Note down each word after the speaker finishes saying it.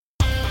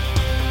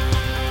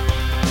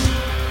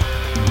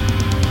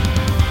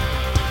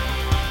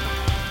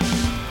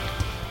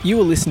You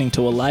are listening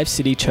to a Live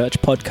City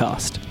Church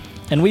podcast,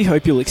 and we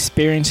hope you'll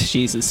experience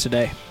Jesus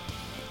today.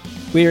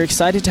 We are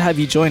excited to have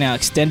you join our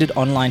extended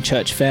online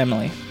church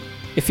family.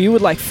 If you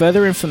would like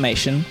further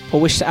information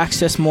or wish to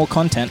access more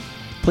content,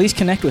 please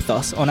connect with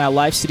us on our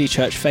Live City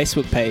Church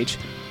Facebook page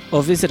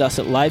or visit us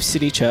at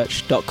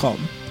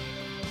livecitychurch.com.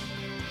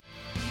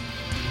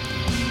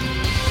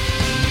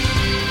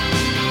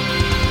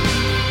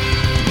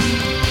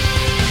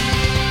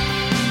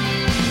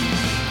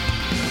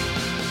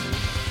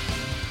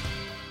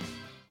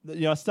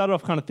 I started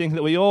off kind of thinking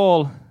that we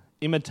all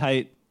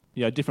imitate,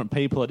 different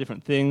people or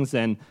different things.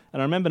 And I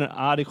remember an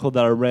article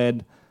that I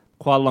read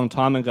quite a long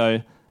time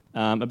ago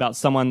about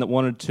someone that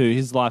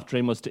his life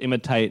dream was to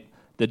imitate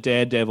the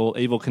daredevil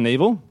Evel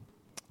Knievel.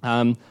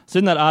 So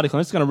in that article,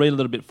 I'm just going to read a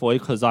little bit for you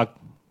because I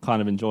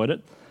kind of enjoyed it.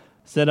 It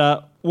said,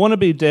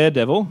 wannabe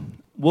daredevil,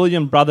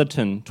 William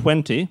Brotherton,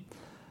 20,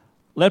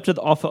 leapt at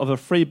the offer of a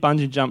free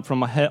bungee jump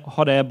from a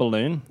hot air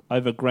balloon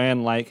over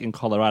Grand Lake in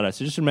Colorado.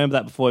 So just remember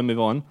that before we move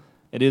on.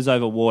 It is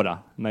over water.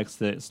 It makes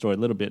the story a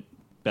little bit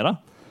better.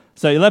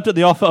 So he leapt at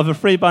the offer of a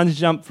free bungee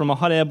jump from a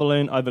hot air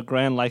balloon over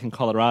Grand Lake in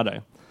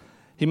Colorado.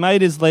 He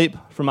made his leap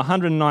from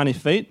 190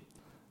 feet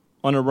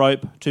on a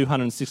rope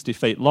 260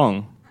 feet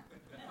long.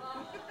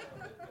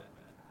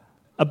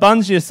 A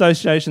Bungee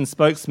Association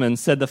spokesman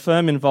said the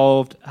firm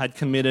involved had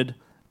committed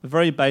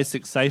very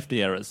basic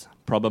safety errors,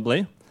 probably.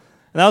 And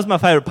that was my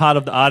favourite part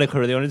of the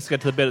article, really. I wanted to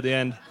get to the bit at the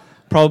end.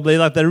 Probably,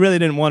 they really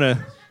didn't want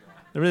to,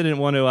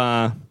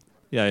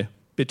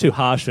 be too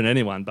harsh on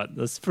anyone, but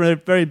there's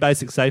very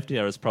basic safety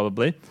errors,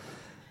 probably.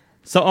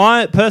 So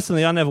I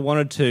never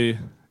wanted to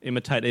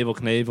imitate Evel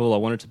Knievel. I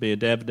wanted to be a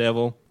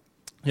daredevil.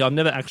 I've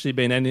never actually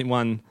been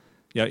anyone,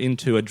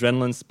 into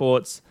adrenaline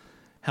sports.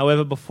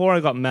 However, before I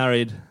got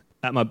married,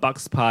 at my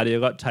Bucks party, I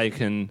got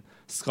taken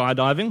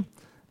skydiving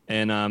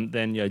and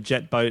then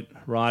jet boat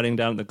riding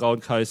down at the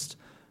Gold Coast.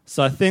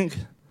 So I think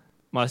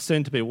my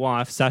soon-to-be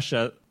wife,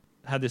 Sasha,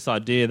 had this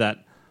idea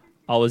that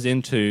I was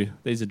into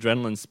these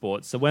adrenaline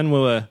sports. So when we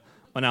were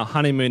on our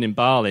honeymoon in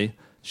Bali,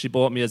 she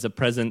bought me as a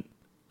present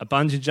a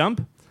bungee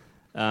jump.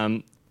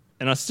 And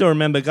I still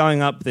remember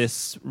going up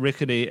this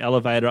rickety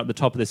elevator up the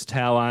top of this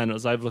tower, and it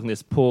was overlooking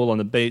this pool on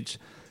the beach.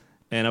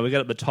 And we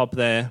got up the top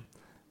there,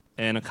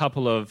 and a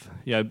couple of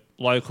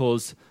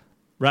locals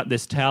wrapped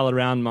this towel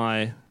around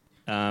my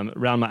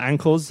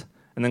ankles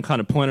and then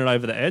kind of pointed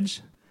over the edge.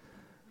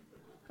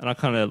 And I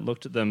kind of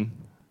looked at them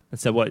and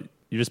said, "What,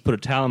 you just put a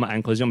towel on my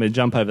ankles, you want me to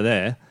jump over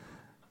there?"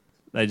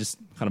 They just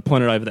kind of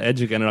pointed over the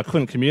edge again, and I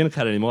couldn't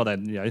communicate anymore.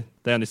 They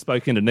only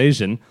spoke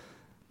Indonesian,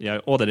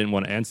 or they didn't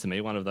want to answer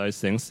me, one of those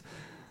things.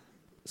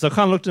 So I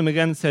kind of looked at them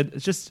again and said,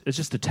 it's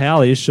just a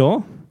towel, are you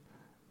sure?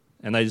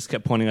 And they just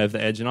kept pointing over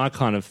the edge, and I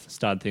kind of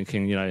started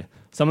thinking,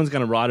 someone's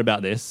going to write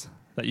about this,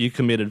 that you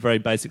committed very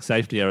basic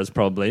safety errors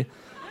probably.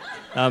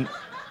 And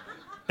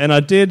I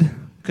did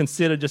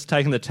consider just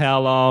taking the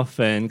towel off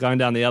and going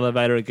down the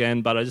elevator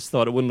again, but I just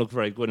thought it wouldn't look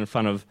very good in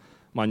front of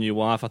my new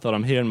wife. I thought,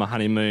 I'm here in my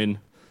honeymoon.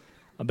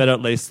 I better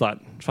at least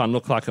try and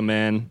look like a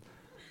man.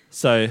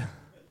 So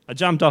I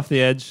jumped off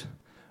the edge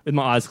with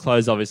my eyes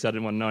closed, obviously. I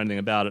didn't want to know anything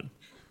about it.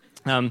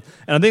 And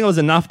I think it was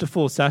enough to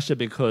fool Sasha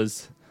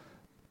because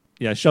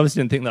she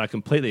obviously didn't think that I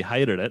completely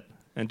hated it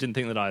and didn't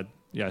think that I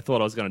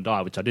thought I was going to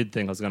die, which I did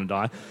think I was going to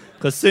die.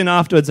 Because soon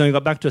afterwards, when we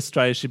got back to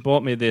Australia, she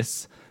bought me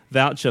this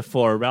voucher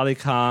for a rally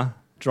car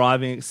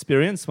driving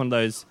experience, one of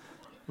those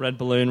red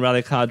balloon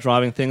rally car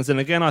driving things. And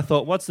again, I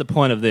thought, what's the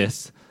point of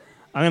this?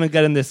 I'm going to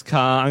get in this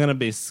car, I'm going to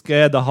be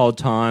scared the whole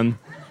time,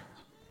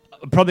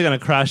 I'm probably going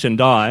to crash and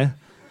die.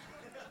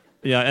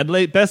 At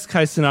least best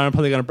case scenario, I'm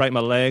probably going to break my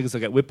legs or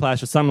get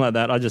whiplash or something like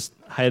that. I just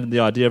hated the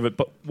idea of it.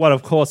 But what,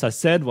 of course, I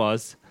said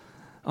was,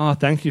 "Oh,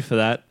 thank you for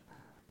that.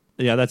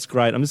 Yeah, that's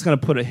great. I'm just going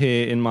to put it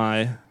here in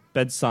my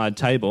bedside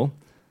table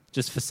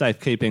just for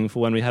safekeeping for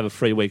when we have a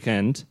free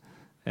weekend.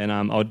 And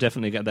I'll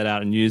definitely get that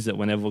out and use it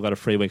whenever we've got a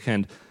free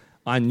weekend."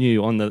 I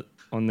knew on the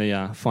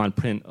fine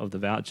print of the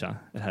voucher,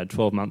 it had a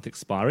 12-month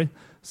expiry.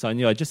 So I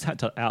knew I just had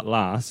to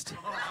outlast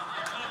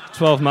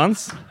 12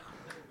 months.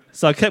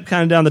 So I kept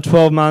counting down the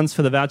 12 months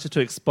for the voucher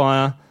to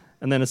expire.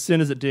 And then as soon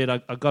as it did, I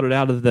got it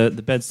out of the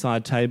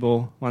bedside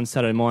table one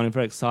Saturday morning,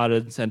 very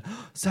excited, and said,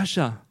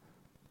 "Sasha,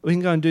 we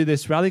can go and do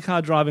this rally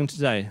car driving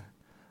today."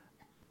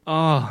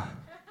 "Oh.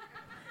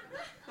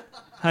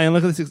 Hey, and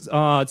look at this.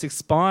 Oh, it's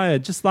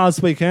expired just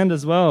last weekend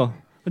as well.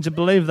 Would you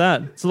believe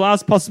that? It's the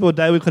last possible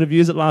day we could have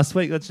used it last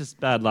week. That's just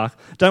bad luck.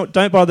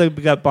 Don't bother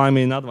buying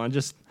me another one.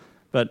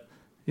 But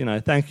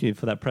thank you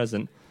for that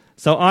present."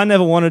 So I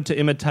never wanted to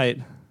imitate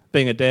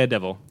being a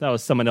daredevil. That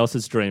was someone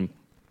else's dream.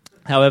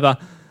 However,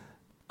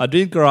 I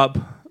did grow up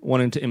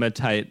wanting to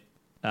imitate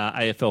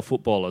AFL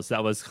footballers.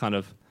 That was kind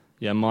of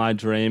my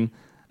dream.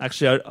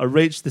 Actually, I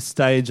reached the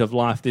stage of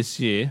life this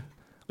year,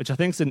 which I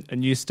think is a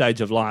new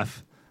stage of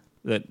life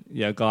that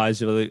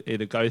guys you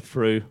either go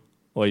through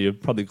or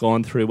you've probably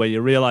gone through, where you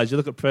realise, you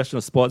look at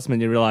professional sportsmen,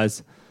 you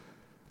realise,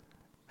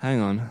 hang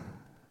on,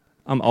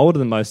 I'm older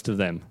than most of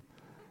them.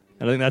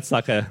 And I think that's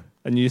like a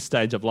new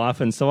stage of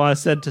life. And so I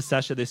said to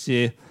Sasha this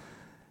year,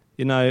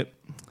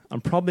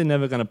 I'm probably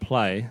never going to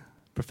play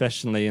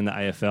professionally in the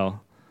AFL.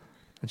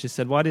 And she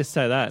said, why do you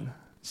say that? I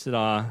said,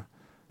 I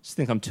just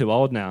think I'm too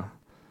old now.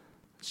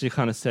 She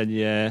kind of said,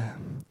 yeah,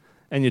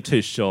 and you're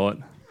too short.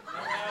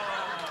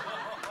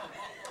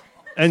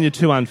 And you're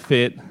too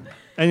unfit.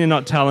 And you're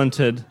not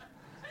talented.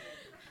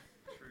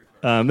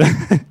 And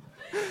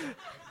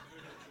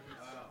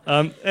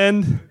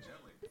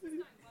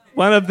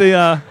one of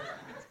the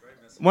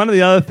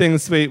other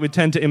things we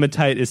tend to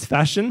imitate is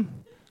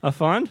fashion, I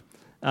find.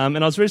 And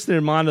I was recently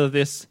reminded of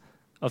this,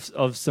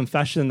 of some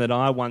fashion that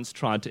I once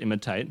tried to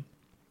imitate.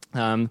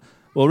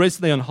 Well,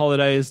 recently on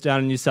holidays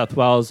down in New South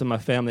Wales, and my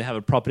family have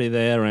a property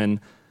there, and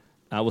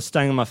we're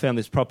staying on my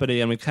family's property,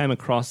 and we came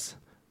across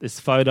this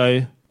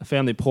photo, a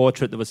family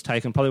portrait that was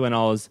taken probably when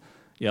I was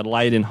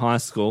late in high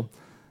school.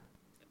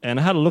 And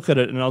I had a look at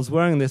it, and I was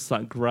wearing this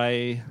like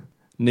grey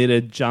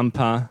knitted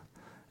jumper,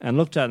 and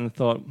looked at it and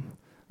thought, well,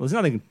 there's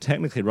nothing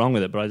technically wrong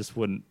with it, but I just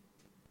wouldn't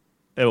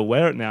ever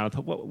wear it now. I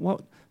thought,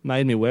 what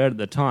made me wear it at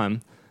the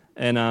time?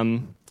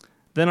 And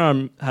then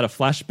I had a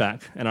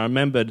flashback, and I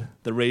remembered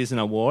the reason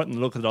I wore it and the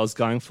look that I was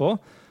going for.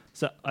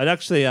 So I'd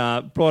actually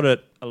brought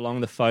it along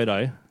the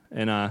photo,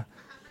 and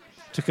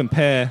to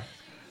compare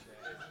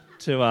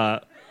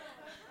to.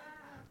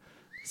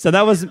 So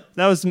that was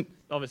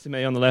obviously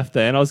me on the left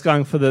there, and I was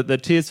going for the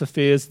Tears for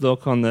Fears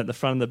look on the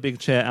front of the Big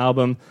Chair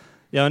album.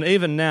 And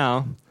even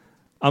now,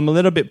 I'm a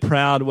little bit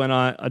proud when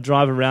I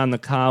drive around the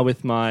car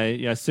with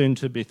my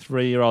soon-to-be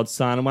 3-year-old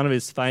son, and one of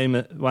his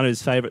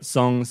favourite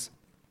songs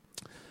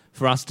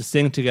for us to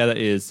sing together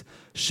is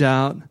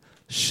 "Shout,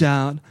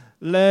 shout,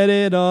 let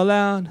it all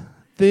out.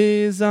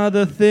 These are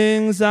the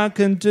things I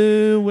can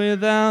do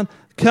without.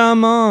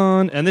 Come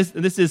on." And this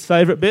is his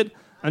favourite bit.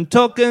 "I'm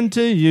talking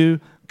to you.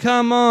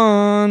 Come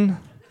on."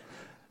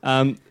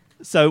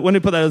 So when we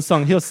put that in the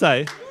song, he'll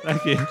say,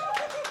 thank you.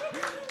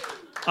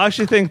 I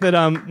actually think that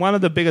one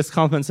of the biggest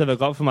compliments I've ever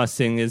got from my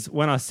sing is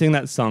when I sing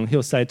that song,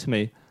 he'll say to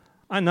me,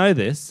 "I know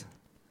this."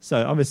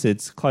 So obviously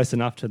it's close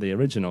enough to the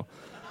original.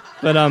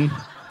 But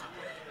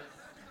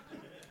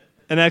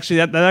and actually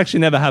that actually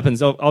never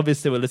happens.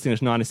 Obviously we're listening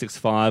to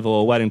 96.5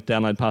 or waiting to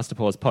download Pastor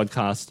Paul's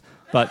podcast.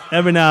 But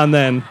every now and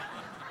then,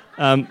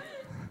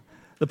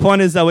 the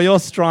point is that we all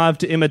strive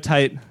to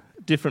imitate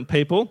different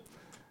people.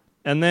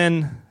 And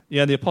then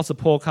the Apostle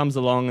Paul comes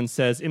along and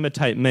says,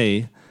 imitate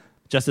me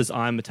just as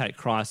I imitate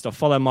Christ, or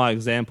follow my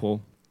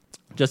example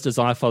just as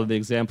I follow the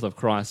example of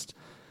Christ.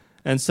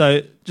 And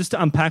so just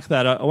to unpack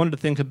that, I wanted to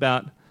think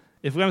about,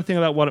 if we're going to think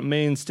about what it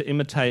means to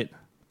imitate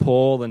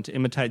Paul and to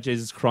imitate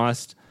Jesus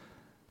Christ,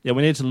 we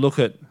need to look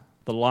at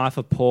the life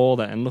of Paul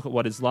and look at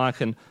what he's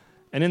like. And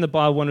in the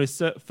Bible, when we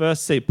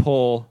first see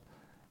Paul,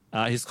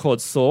 he's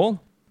called Saul.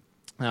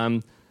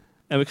 And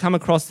we come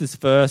across this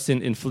verse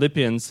in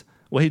Philippians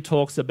where he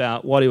talks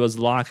about what he was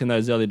like in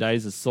those early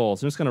days as Saul.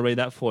 So I'm just going to read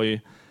that for you.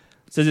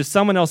 It says, "If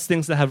someone else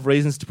thinks they have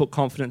reasons to put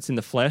confidence in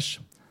the flesh,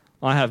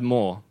 I have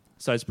more."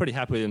 So he's pretty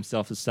happy with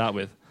himself to start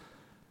with.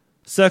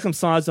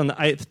 "Circumcised on the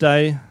 8th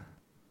day,"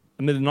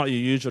 admittedly not your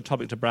usual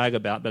topic to brag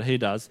about, but he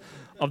does,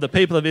 "of the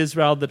people of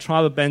Israel, the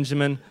tribe of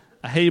Benjamin,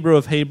 a Hebrew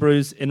of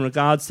Hebrews, in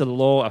regards to the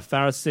law, a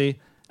Pharisee,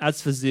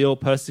 as for zeal,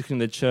 persecuting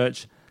the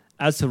church,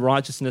 as for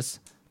righteousness,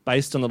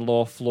 based on the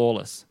law,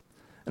 flawless."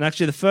 And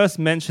actually the first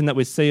mention that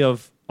we see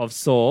of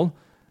Saul,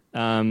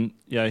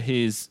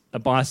 he's a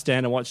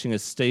bystander watching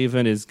as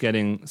Stephen is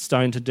getting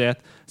stoned to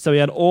death. So he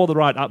had all the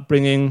right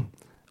upbringing,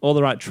 all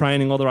the right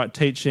training, all the right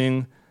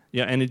teaching,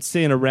 and he'd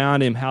seen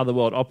around him how the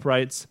world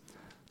operates.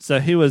 So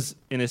he was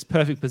in this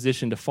perfect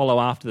position to follow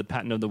after the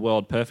pattern of the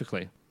world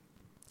perfectly.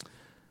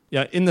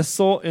 In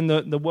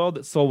the world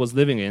that Saul was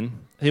living in,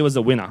 he was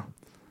a winner.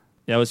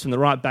 He was from the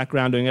right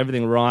background, doing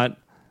everything right.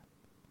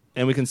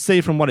 And we can see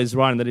from what he's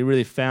writing that he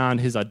really found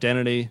his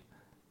identity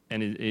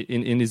and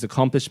in his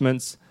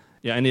accomplishments.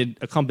 And he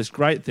accomplished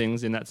great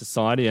things in that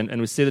society. And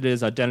we see that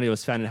his identity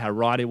was found in how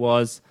right he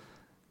was.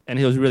 And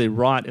he was really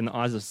right in the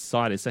eyes of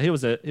society. So he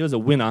was a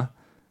winner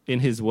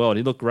in his world.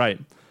 He looked great.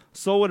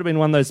 Saul would have been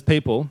one of those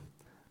people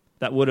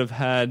that would have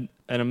had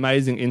an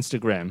amazing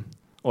Instagram,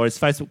 or his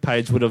Facebook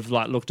page would have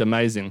looked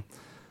amazing.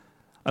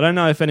 I don't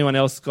know if anyone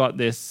else got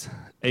this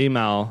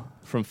email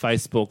from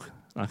Facebook.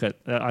 I think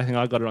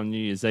I got it on New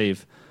Year's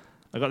Eve.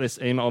 I got this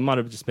email. It might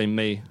have just been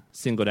me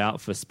singled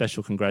out for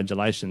special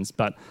congratulations,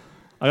 but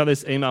I got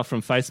this email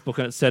from Facebook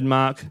and it said,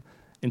 "Mark,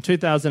 in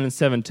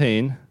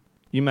 2017,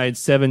 you made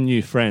 7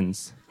 new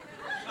friends.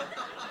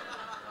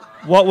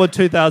 What would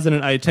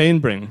 2018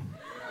 bring?"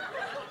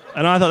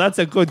 And I thought, that's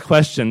a good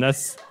question.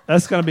 That's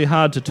going to be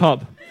hard to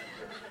top.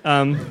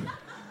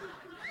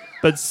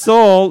 But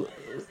Saul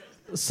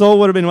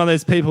would have been one of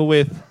those people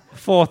with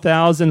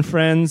 4,000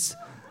 friends.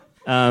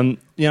 And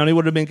he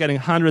would have been getting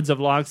hundreds of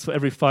likes for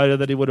every photo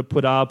that he would have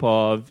put up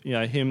of,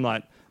 him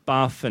like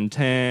buff and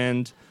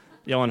tanned,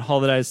 on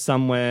holidays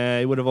somewhere.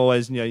 He would have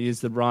always,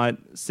 used the right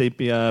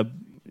sepia,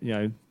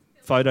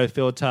 photo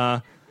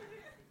filter,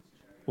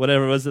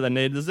 whatever it was that they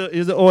needed.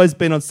 He's always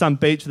been on some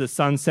beach with the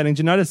sun setting.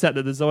 Do you notice that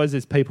there's always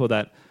these people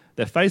that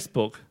their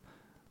Facebook,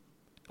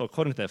 or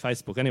according to their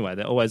Facebook anyway,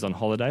 they're always on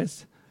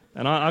holidays.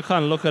 And I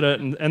kind of look at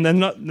it, and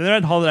they're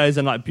at holidays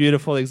in like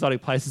beautiful,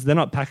 exotic places. They're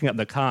not packing up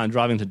the car and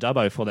driving to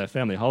Dubbo for their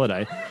family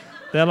holiday.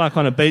 They're like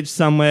on a beach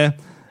somewhere.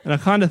 And I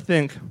kind of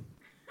think,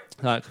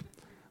 like,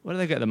 where do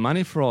they get the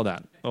money for all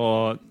that?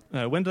 Or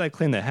when do they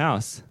clean their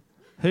house?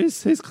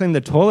 Who's cleaned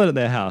the toilet at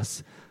their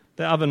house?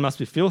 Their oven must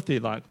be filthy,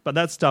 but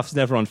that stuff's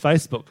never on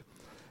Facebook.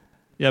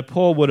 Yeah,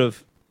 Paul would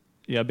have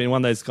been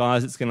one of those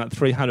guys that's getting like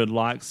 300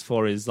 likes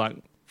for his like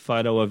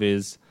photo of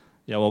his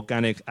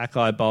organic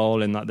acai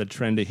bowl in like the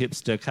trendy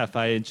hipster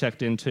cafe he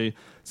checked into.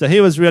 So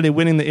he was really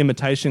winning the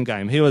imitation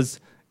game. He was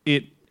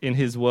it in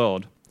his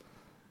world.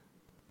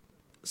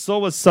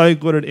 Saul was so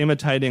good at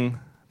imitating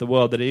the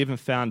world that he even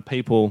found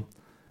people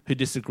who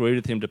disagreed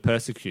with him to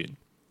persecute.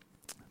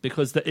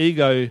 Because the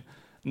ego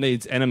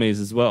needs enemies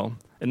as well.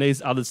 It needs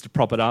others to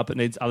prop it up. It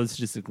needs others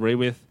to disagree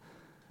with.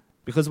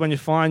 Because when you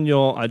find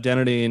your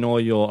identity in all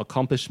your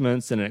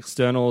accomplishments and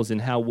externals, in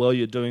how well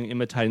you're doing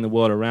imitating the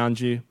world around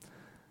you,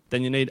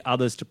 then you need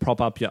others to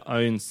prop up your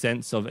own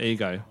sense of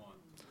ego.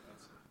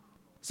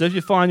 So if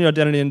you find your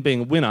identity in being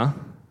a winner,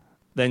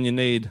 then you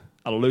need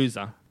a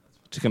loser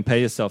to compare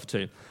yourself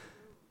to.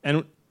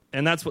 And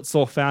that's what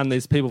Saul found,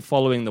 these people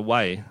following the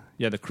way.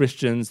 Yeah, the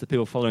Christians, the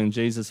people following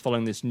Jesus,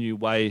 following this new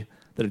way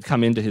that had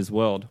come into his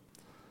world.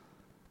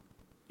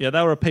 Yeah,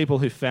 they were people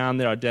who found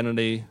their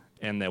identity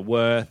and their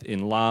worth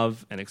in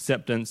love and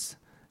acceptance,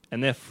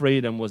 and their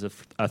freedom was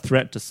a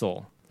threat to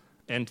Saul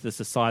and to the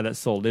society that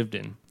Saul lived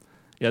in.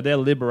 Yeah, their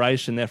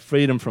liberation, their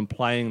freedom from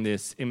playing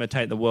this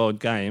imitate the world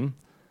game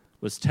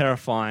was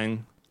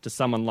terrifying to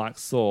someone like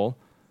Saul,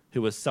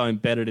 who was so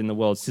embedded in the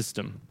world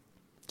system.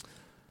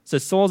 So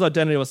Saul's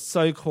identity was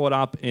so caught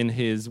up in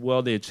his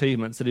worldly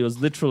achievements that he was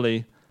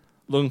literally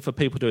looking for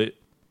people to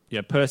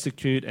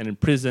persecute and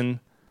imprison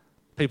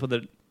people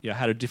that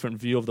had a different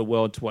view of the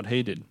world to what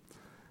he did.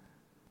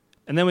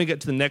 And then we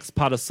get to the next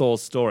part of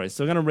Saul's story.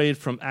 So we're going to read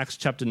from Acts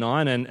chapter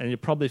 9, and you're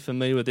probably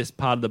familiar with this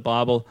part of the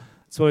Bible.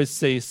 It's where we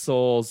see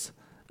Saul's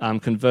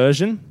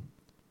conversion.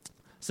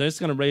 So I'm just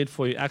going to read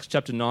for you Acts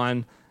chapter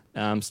 9,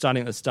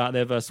 starting at the start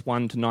there, verse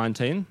 1 to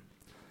 19.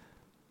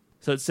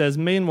 So it says,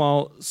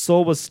 "Meanwhile,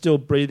 Saul was still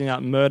breathing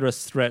out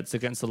murderous threats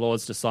against the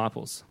Lord's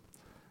disciples.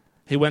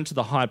 He went to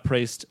the high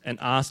priest and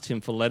asked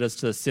him for letters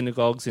to the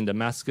synagogues in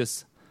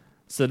Damascus,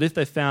 so that if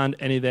they found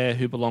any there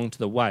who belonged to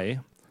the way,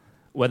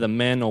 whether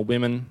men or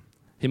women,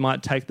 he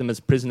might take them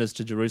as prisoners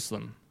to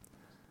Jerusalem.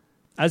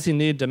 As he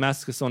neared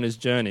Damascus on his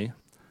journey,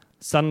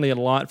 suddenly a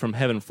light from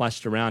heaven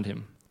flashed around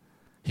him.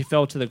 He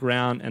fell to the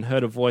ground and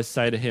heard a voice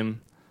say to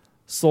him,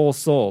 'Saul,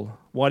 Saul,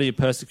 why do you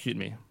persecute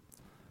me?'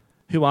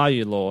 'Who are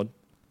you, Lord?'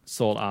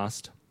 Saul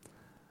asked.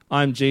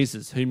 'I am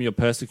Jesus, whom you're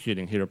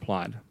persecuting,' he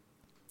replied.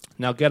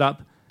 'Now get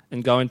up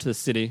and go into the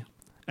city,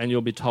 and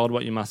you'll be told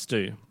what you must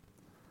do.'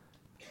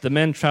 The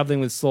men traveling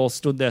with Saul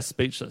stood there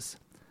speechless.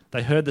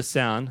 They heard the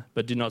sound,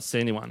 but did not see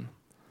anyone.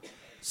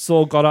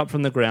 Saul got up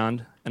from the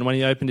ground, and when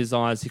he opened his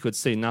eyes, he could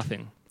see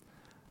nothing.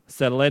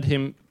 So they led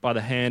him by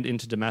the hand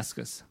into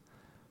Damascus.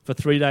 For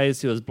 3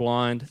 days he was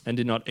blind and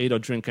did not eat or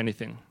drink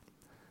anything.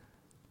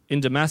 In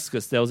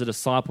Damascus there was a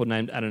disciple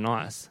named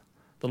Ananias.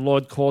 The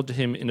Lord called to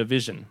him in a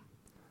vision.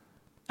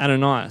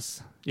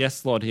 'Ananias.'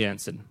 'Yes, Lord,' he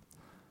answered.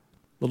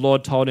 The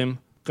Lord told him,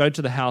 'Go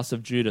to the house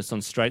of Judas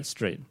on Straight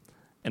Street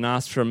and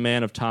ask for a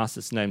man of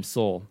Tarsus named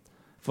Saul,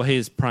 for he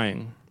is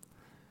praying.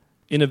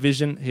 In a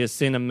vision he has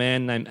seen a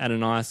man named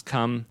Ananias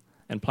come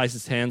and place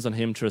his hands on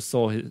him to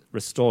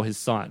restore his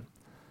sight.'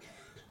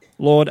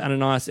 Lord,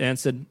 Ananias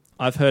answered,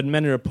 'I've heard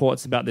many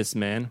reports about this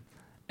man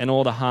and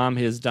all the harm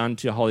he has done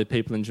to your holy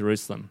people in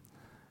Jerusalem.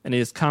 And he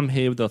has come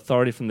here with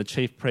authority from the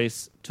chief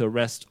priests to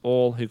arrest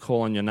all who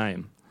call on your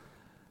name.'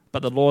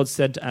 But the Lord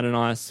said to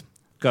Ananias,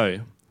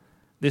 'Go.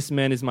 This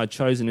man is my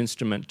chosen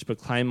instrument to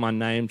proclaim my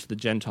name to the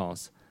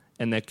Gentiles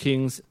and their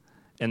kings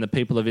and the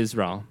people of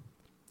Israel.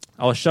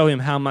 I will show him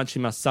how much he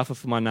must suffer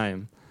for my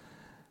name.'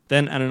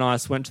 Then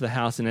Ananias went to the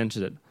house and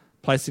entered it.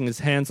 Placing his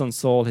hands on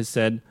Saul, he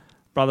said,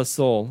 'Brother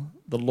Saul,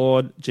 the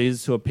Lord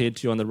Jesus who appeared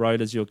to you on the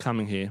road as you were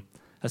coming here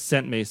has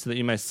sent me so that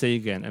you may see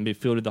again and be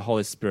filled with the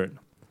Holy Spirit.'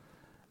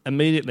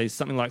 Immediately,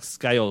 something like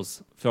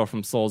scales fell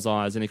from Saul's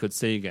eyes and he could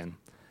see again.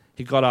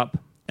 He got up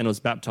and was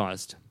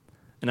baptized.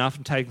 And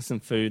after taking some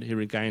food, he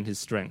regained his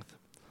strength."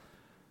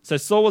 So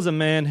Saul was a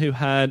man who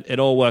had it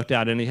all worked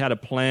out, and he had a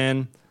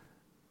plan.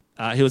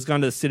 He was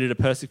going to the city to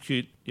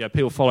persecute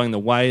people following the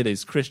way,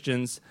 these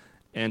Christians,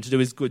 and to do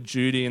his good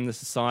duty in the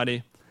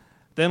society.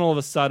 Then all of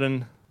a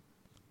sudden,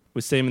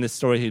 we see him in this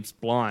story, he's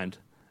blind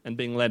and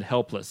being led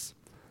helpless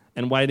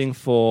and waiting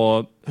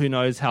for who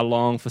knows how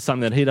long for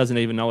something that he doesn't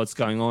even know what's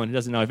going on. He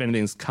doesn't know if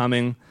anything's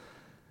coming.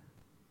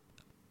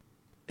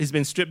 He's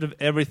been stripped of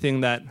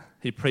everything that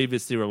he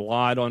previously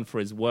relied on for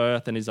his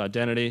worth and his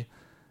identity.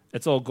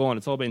 It's all gone.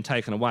 It's all been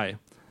taken away.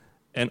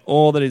 And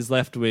all that he's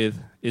left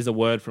with is a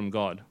word from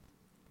God.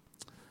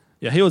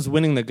 Yeah, he was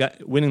winning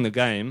the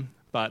game,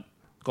 but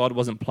God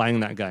wasn't playing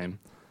that game.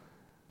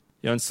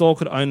 And Saul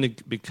could only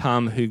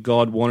become who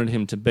God wanted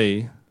him to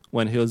be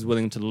when he was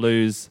willing to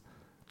lose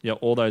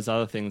all those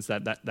other things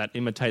that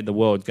imitate the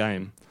world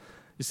game.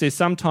 You see,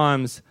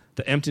 sometimes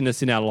the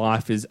emptiness in our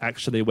life is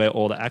actually where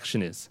all the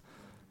action is.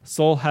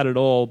 Saul had it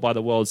all by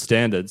the world's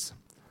standards,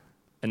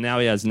 and now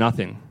he has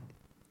nothing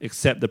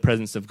except the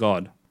presence of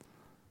God.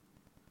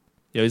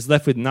 He's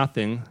left with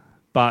nothing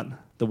but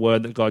the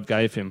word that God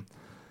gave him.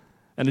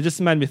 And it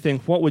just made me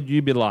think, what would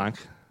you be like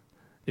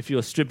if you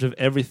were stripped of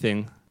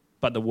everything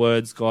but the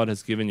words God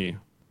has given you?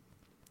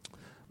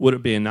 Would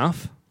it be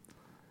enough?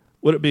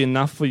 Would it be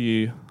enough for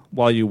you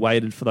while you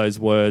waited for those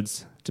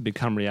words to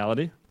become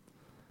reality?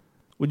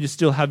 Would you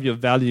still have your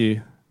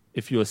value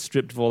if you were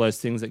stripped of all those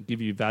things that give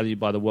you value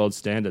by the world's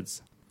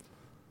standards?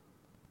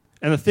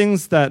 And the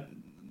things that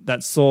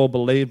Saul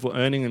believed were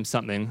earning him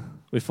something,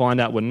 we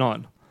find out were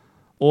not.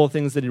 All the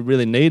things that he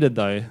really needed,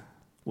 though,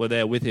 were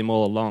there with him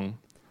all along.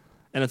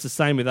 And it's the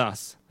same with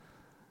us.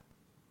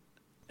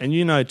 And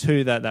you know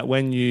too that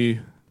when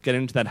you get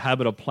into that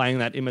habit of playing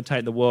that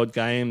imitate the world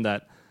game,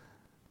 that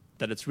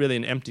it's really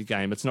an empty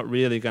game. It's not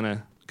really going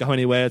to go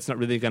anywhere. It's not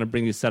really going to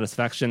bring you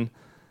satisfaction.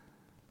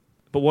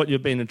 But what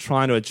you've been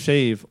trying to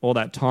achieve all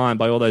that time,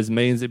 by all those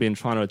means you've been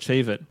trying to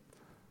achieve it,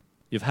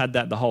 you've had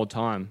that the whole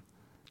time.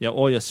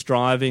 All your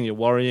striving, your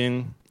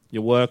worrying,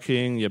 your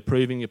working, your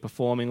proving, your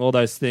performing, all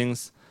those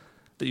things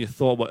that you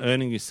thought were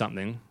earning you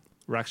something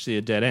were actually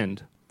a dead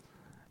end.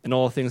 And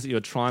all the things that you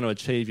were trying to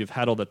achieve, you've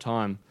had all the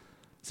time.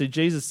 See,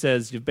 Jesus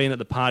says you've been at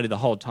the party the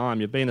whole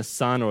time. You've been a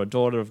son or a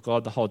daughter of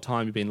God the whole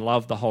time. You've been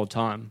loved the whole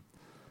time.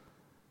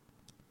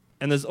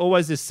 And there's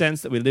always this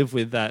sense that we live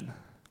with that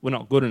we're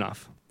not good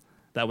enough,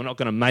 that we're not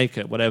going to make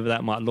it, whatever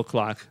that might look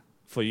like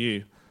for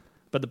you.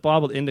 But the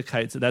Bible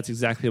indicates that that's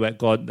exactly where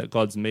God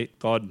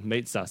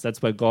meets us.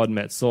 That's where God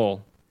met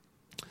Saul.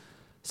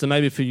 So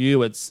maybe for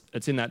you, it's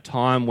in that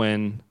time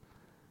when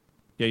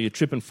you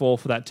trip and fall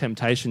for that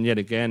temptation yet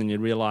again, and you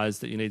realize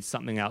that you need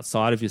something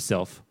outside of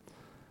yourself.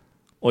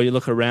 Or you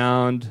look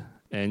around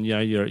and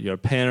you're a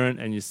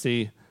parent and you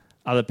see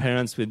other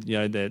parents with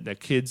their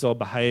kids all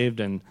behaved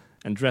and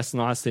dressed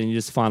nicely, and you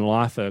just find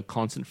life a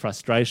constant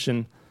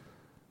frustration.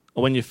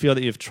 Or when you feel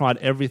that you've tried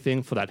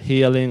everything for that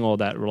healing or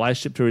that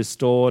relationship to be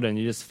restored, and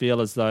you just feel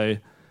as though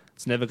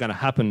it's never going to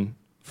happen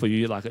for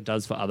you like it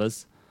does for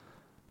others.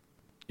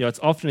 It's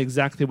often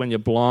exactly when you're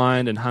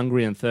blind and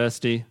hungry and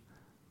thirsty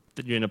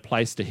that you're in a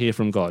place to hear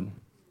from God.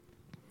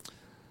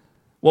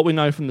 What we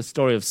know from the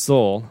story of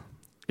Saul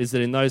is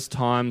that in those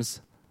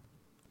times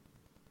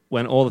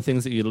when all the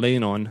things that you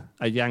lean on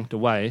are yanked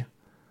away,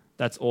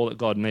 that's all that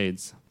God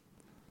needs.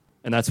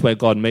 And that's where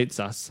God meets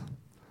us.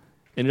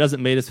 And he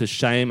doesn't meet us with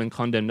shame and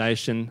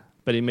condemnation,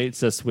 but he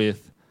meets us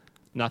with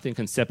nothing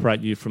can separate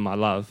you from my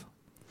love.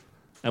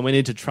 And we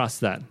need to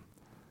trust that.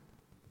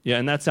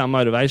 And that's our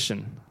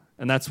motivation.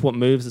 And that's what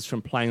moves us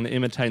from playing the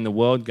imitating the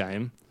world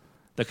game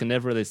that can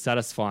never really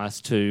satisfy us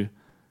to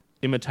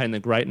imitating the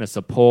greatness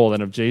of Paul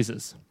and of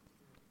Jesus.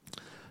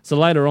 So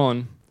later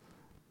on,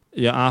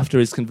 after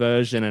his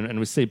conversion, and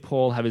we see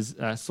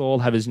Saul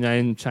have his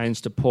name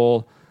changed to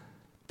Paul.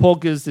 Paul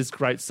gives this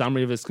great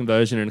summary of his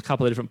conversion in a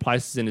couple of different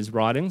places in his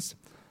writings.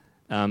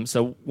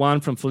 So one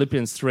from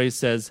Philippians 3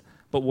 says,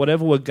 "But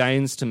whatever were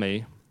gains to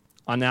me,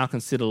 I now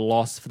consider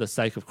loss for the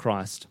sake of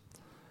Christ.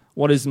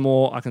 What is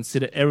more, I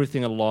consider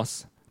everything a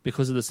loss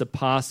because of the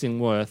surpassing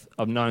worth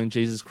of knowing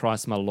Jesus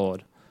Christ my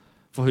Lord,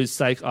 for whose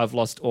sake I've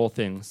lost all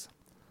things.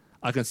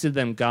 I consider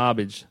them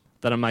garbage,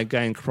 that I may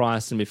gain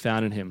Christ and be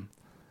found in him,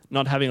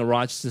 not having a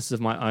righteousness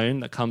of my own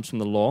that comes from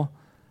the law,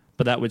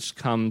 but that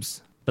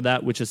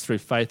which is through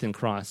faith in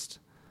Christ."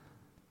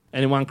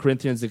 And in 1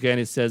 Corinthians again,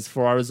 he says,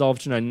 "For I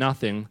resolved to know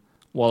nothing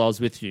while I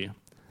was with you,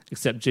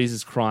 except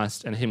Jesus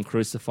Christ and him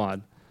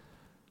crucified."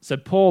 So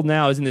Paul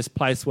now is in this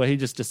place where he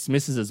just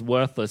dismisses as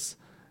worthless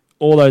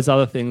all those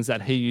other things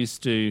that he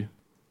used to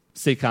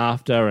seek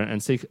after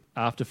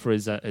for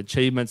his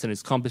achievements and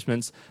his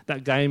accomplishments.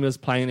 That game he was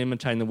playing and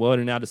imitating the world,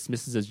 and now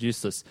dismisses as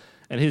useless.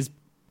 And his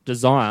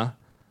desire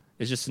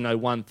is just to know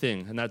one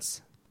thing, and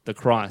that's the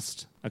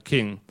Christ, a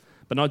king.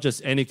 But not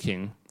just any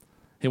king.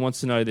 He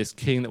wants to know this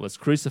king that was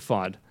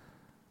crucified.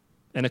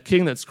 And a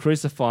king that's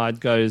crucified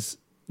goes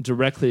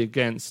directly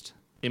against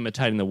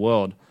imitating the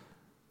world.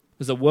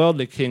 Because a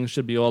worldly king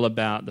should be all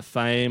about the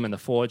fame and the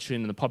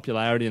fortune and the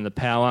popularity and the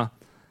power.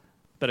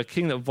 But a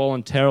king that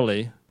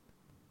voluntarily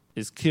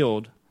is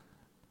killed,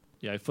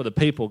 for the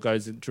people,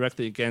 goes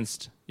directly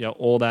against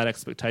all that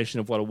expectation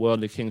of what a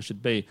worldly king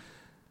should be.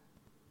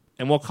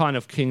 And what kind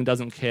of king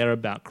doesn't care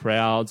about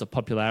crowds or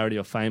popularity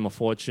or fame or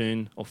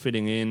fortune or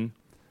fitting in?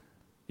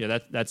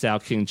 That's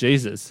our King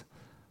Jesus.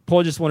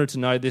 Paul just wanted to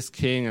know this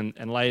king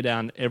and lay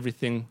down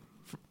everything,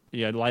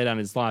 lay down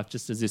his life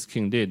just as this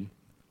king did.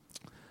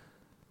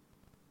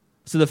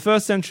 So the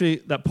first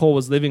century that Paul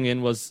was living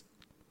in was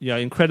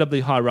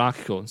incredibly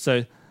hierarchical.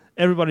 So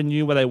everybody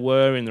knew where they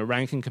were in the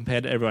ranking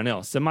compared to everyone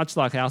else. So much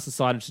like our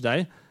society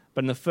today,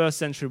 but in the first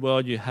century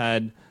world you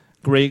had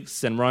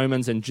Greeks and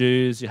Romans and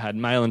Jews, you had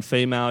male and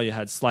female, you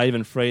had slave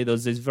and free. There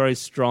was these very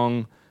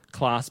strong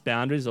class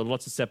boundaries or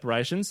lots of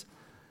separations.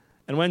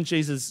 And when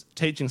Jesus'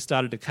 teaching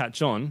started to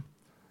catch on,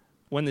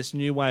 when this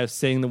new way of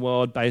seeing the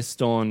world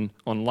based on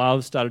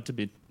love started to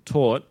be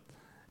taught,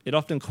 it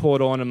often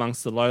caught on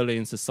amongst the lowly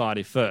in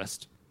society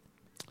first.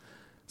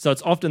 So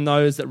it's often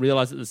those that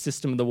realize that the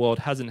system of the world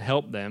hasn't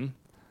helped them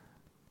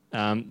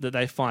that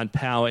they find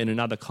power in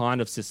another kind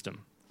of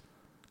system.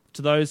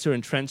 To those who are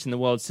entrenched in the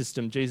world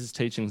system, Jesus'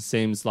 teaching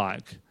seems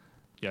like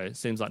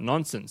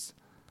nonsense.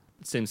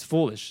 It seems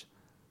foolish.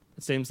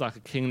 It seems like a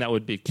king that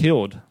would be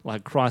killed,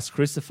 like Christ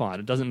crucified.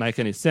 It doesn't make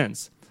any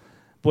sense.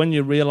 But when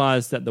you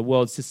realize that the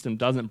world system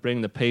doesn't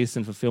bring the peace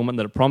and fulfillment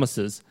that it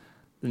promises,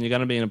 then you're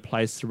going to be in a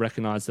place to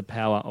recognize the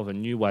power of a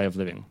new way of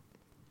living.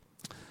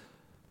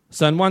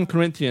 So in 1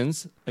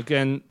 Corinthians,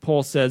 again,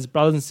 Paul says,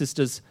 brothers and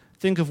sisters,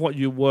 think of what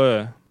you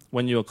were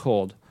when you were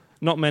called.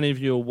 Not many of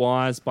you are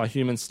wise by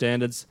human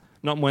standards.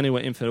 Not many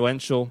were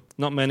influential.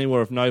 Not many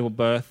were of noble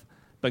birth.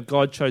 But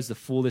God chose the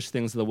foolish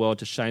things of the world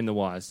to shame the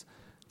wise.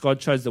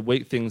 God chose the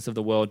weak things of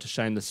the world to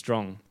shame the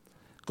strong.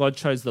 God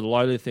chose the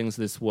lowly things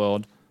of this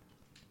world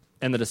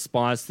and the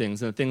despised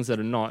things and the things that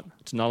are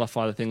not to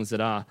nullify the things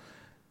that are.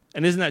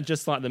 And isn't that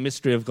just like the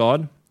mystery of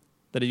God?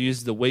 That he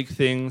uses the weak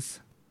things,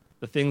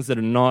 the things that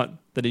are not,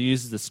 that he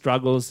uses the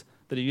struggles,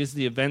 that he uses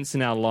the events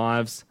in our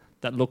lives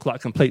that look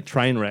like complete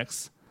train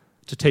wrecks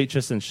to teach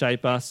us and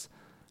shape us,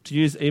 to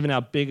use even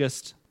our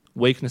biggest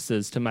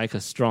weaknesses to make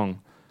us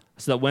strong,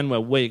 so that when we're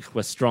weak,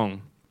 we're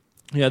strong.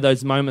 You know,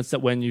 those moments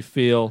that when you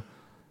feel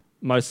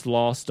most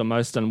lost or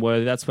most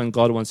unworthy, that's when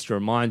God wants to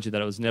remind you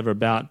that it was never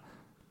about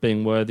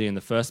being worthy in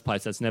the first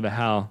place. That's never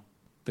how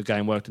the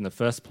game worked in the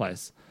first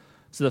place.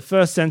 So the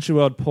first century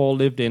world Paul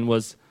lived in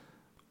was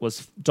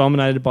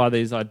dominated by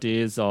these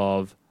ideas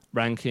of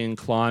ranking,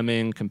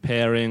 climbing,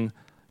 comparing,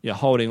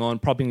 holding on,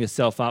 propping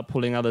yourself up,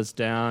 pulling others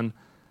down,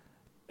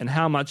 and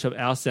how much of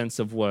our sense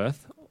of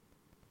worth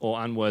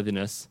or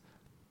unworthiness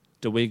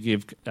do we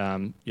give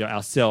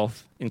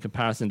ourselves in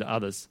comparison to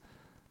others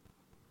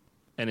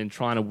and in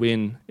trying to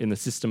win in the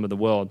system of the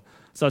world.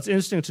 So it's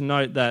interesting to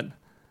note that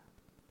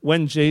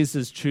when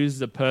Jesus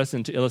chooses a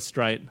person to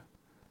illustrate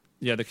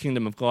the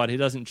kingdom of God, he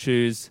doesn't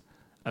choose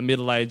a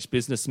middle-aged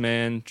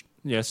businessman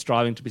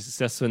striving to be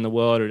successful in the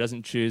world, or he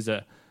doesn't choose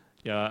a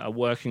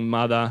working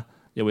mother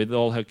with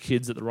all her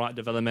kids at the right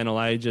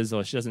developmental ages,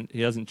 or he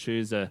doesn't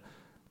choose a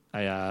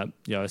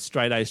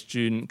straight-A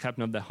student,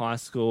 captain of their high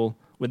school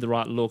with the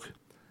right look.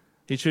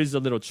 He chooses a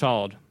little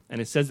child, and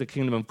he says the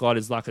kingdom of God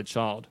is like a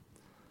child.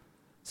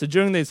 So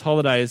during these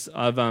holidays,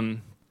 I've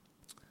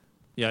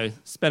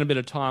spent a bit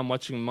of time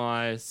watching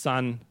my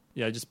son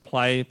just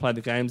play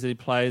the games that he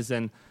plays,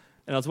 and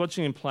I was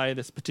watching him play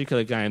this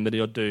particular game that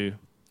he'll do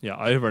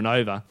over and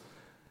over.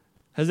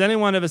 Has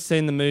anyone ever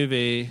seen the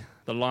movie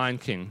The Lion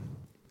King?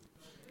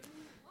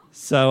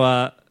 So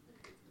a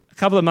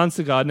couple of months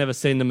ago, I'd never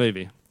seen the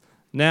movie.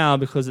 Now,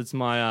 because it's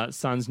my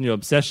son's new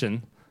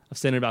obsession, I've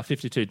seen it about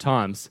 52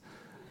 times.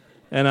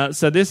 And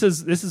so this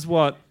is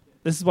what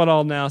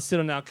I'll now sit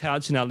on our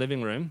couch in our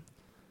living room,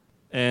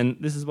 and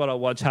this is what I'll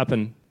watch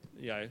happen,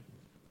 the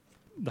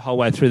whole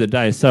way through the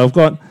day. So I've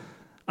got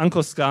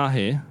Uncle Scar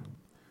here.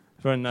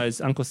 Everyone knows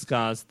Uncle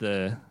Scar's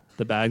the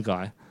bad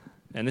guy,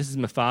 and this is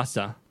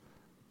Mufasa.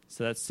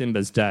 So that's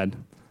Simba's dad.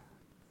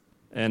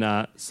 And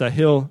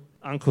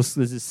there's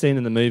this scene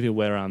in the movie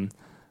where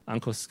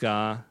Uncle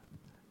Scar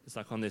is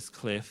like on this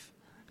cliff,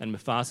 and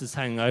Mufasa's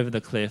hanging over the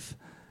cliff,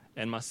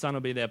 and my son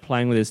will be there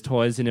playing with his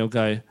toys, and he'll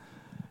go,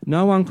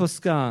 no, Uncle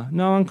Scar,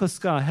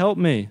 help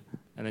me.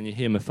 And then you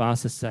hear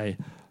Mufasa say,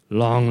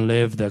 long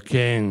live the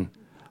king.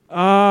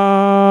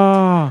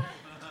 Ah!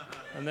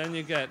 And then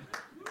you get,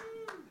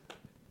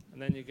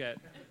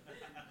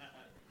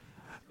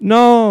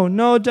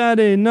 no,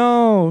 Daddy,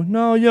 no,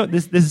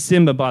 this is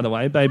Simba, by the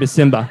way, baby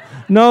Simba.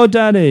 No,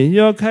 Daddy,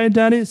 you okay,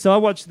 Daddy? So I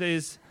watch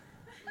these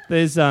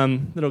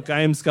little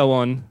games go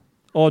on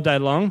all day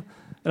long,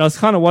 and I was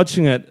kind of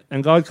watching it,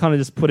 and God kind of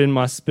just put in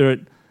my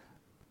spirit,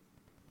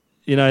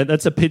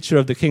 that's a picture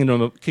of the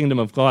kingdom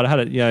of God. I had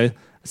a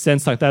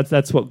sense like that.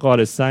 That's what God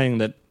is saying,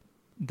 that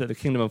the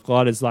kingdom of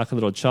God is like a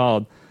little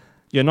child.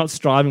 You're not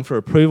striving for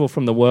approval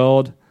from the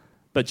world,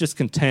 but just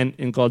content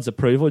in God's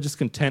approval, just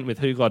content with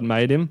who God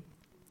made him.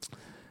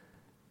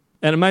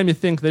 And it made me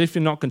think that if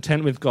you're not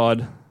content with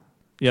God,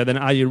 then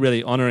are you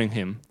really honouring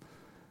him?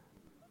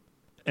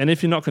 And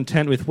if you're not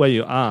content with where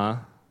you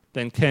are,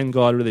 then can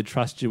God really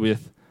trust you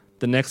with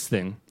the next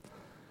thing?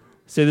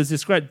 See, there's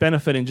this great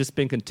benefit in just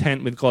being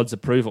content with God's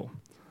approval.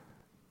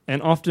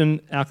 And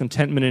often our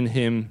contentment in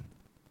him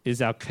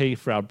is our key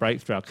for our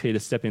breakthrough, our key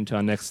to step into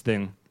our next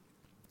thing.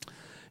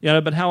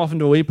 But how often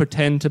do we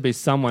pretend to be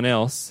someone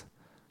else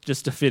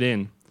just to fit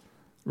in,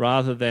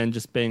 rather than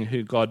just being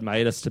who God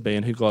made us to be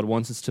and who God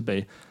wants us to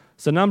be?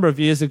 So a number of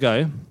years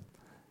ago,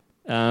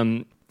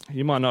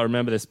 you might not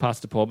remember this,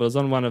 Pastor Paul, but I was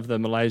on one of the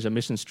Malaysia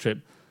missions trip.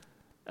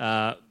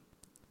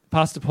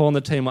 Pastor Paul and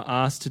the team were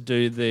asked to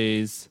do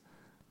these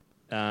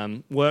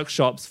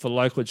workshops for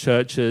local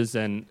churches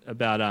and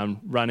about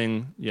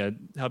running,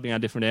 helping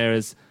out different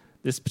areas.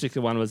 This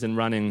particular one was in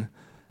running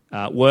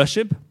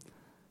worship.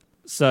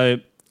 So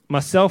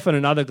myself and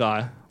another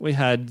guy, we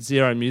had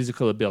zero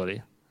musical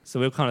ability. So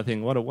we were kind of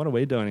thinking, what are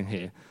we doing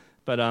here?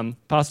 But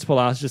Pastor Paul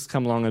asked us to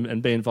come along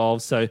and be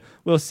involved. So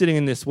we were sitting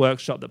in this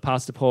workshop that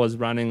Pastor Paul was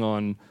running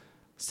on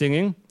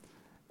singing.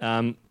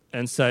 And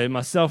And so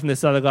myself and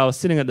this other guy were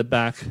sitting at the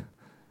back,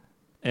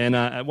 and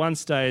at one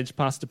stage,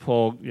 Pastor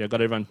Paul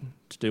got everyone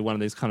to do one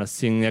of these kind of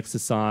singing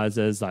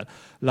exercises, like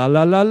la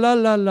la la la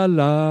la la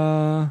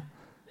la.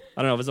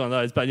 I don't know if it's one of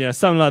those, but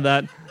something like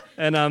that.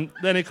 And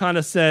then he kind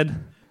of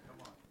said,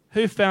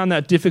 "Who found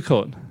that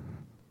difficult?"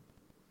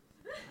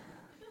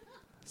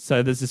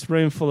 So there's this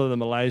room full of the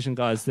Malaysian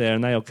guys there,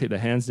 and they all keep their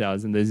hands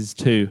down, and there's these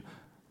two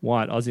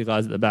white Aussie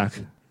guys at the back.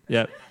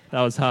 Yep,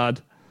 that was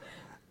hard.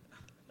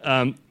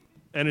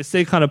 And you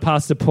see kind of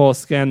Pastor Paul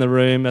scan the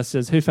room and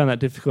says, "Who found that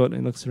difficult?"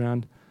 And he looks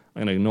around. I'm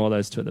going to ignore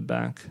those two at the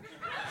back.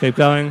 Keep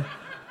going.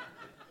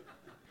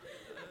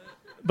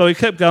 But we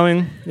kept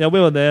going. We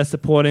were there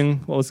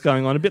supporting what was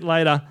going on. A bit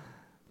later,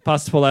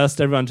 Pastor Paul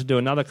asked everyone to do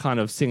another kind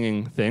of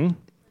singing thing.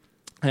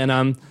 And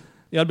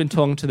I'd been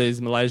talking to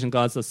these Malaysian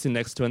guys I was sitting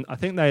next to, and I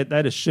think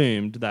they'd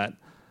assumed that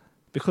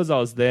because I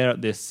was there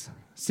at this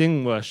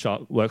singing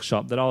workshop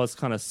that I was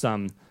kind of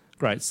some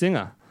great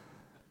singer.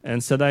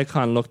 And so they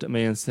kind of looked at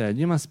me and said,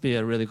 "You must be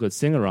a really good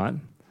singer, right?"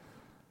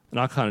 And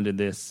I kind of did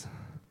this.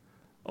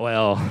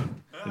 Well,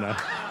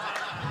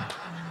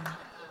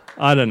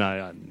 I don't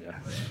know.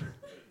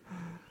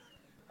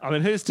 I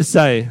mean, who's to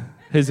say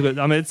who's good?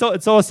 I mean,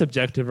 it's all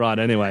subjective, right,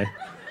 anyway.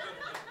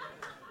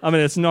 I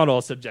mean, it's not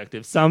all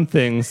subjective. Some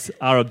things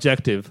are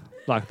objective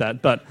like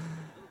that. But,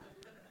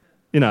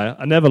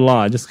 I never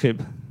lie. Just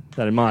keep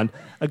that in mind.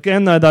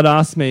 Again, though, they'd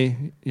ask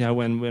me,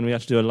 when we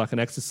had to do like an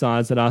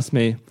exercise, they'd ask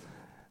me,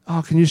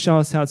 "Oh, can you show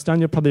us how it's done?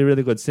 You're probably a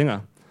really good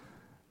singer."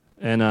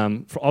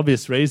 And for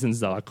obvious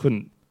reasons, though, I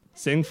couldn't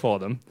sing for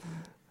them.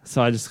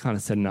 So I just kind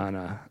of said,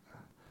 no,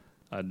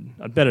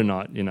 I'd better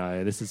not.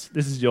 This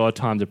is your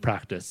time to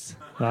practice.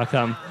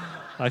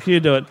 Like you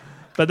do it.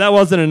 But that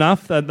wasn't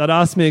enough. They'd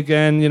ask me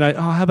again, "Oh,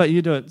 how about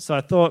you do it?" So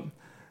I thought,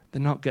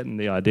 they're not getting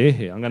the idea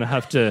here. I'm going to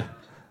have to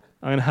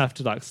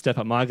like step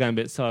up my game a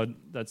bit. So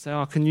they'd say,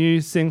 "Oh, can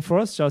you sing for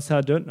us? Show us how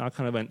to do it." And I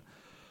kind of went,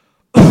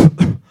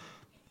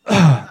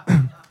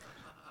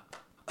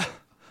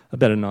 I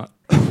better not.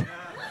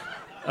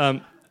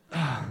 I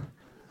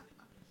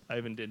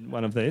even did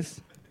one of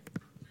these.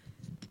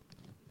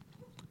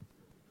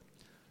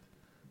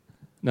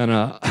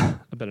 No, I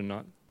better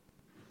not.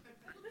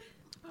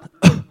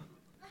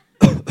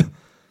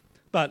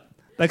 But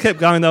they kept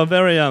going. They were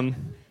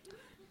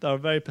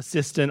very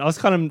persistent. I was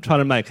kind of trying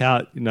to make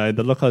out,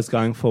 the look I was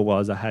going for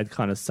was I had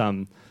kind of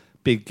some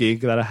big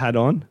gig that I had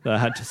on that I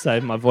had to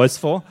save my voice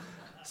for.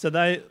 So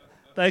they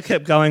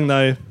kept going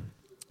though.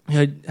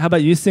 "How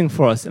about you sing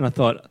for us?" And I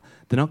thought,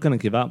 they're not going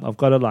to give up. I've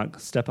got to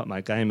step up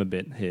my game a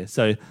bit here.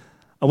 So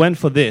I went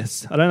for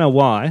this. I don't know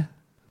why,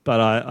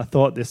 but I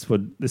thought this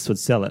would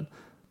sell it.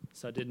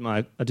 So I did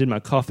my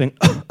coughing,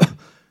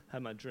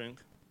 had my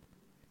drink,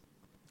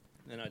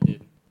 and I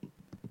did.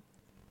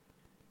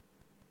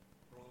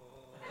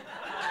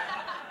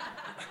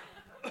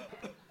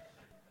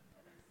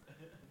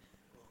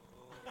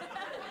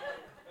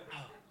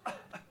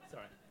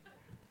 Sorry.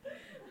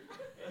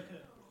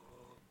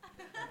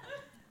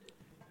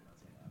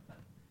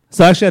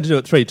 So I actually had to do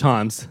it 3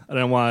 times. I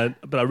don't know why,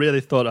 but I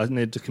really thought I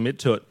needed to commit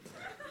to it.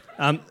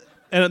 And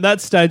at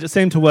that stage, it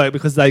seemed to work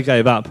because they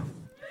gave up.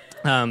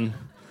 I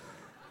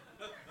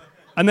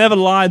never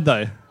lied,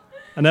 though.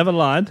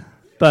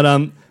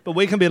 But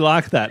we can be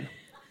like that.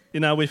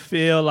 We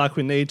feel like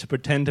we need to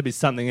pretend to be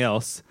something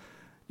else,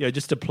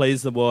 just to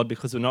please the world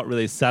because we're not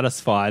really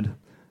satisfied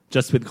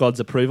just with God's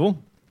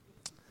approval.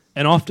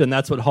 And often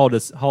that's what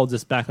holds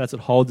us back. That's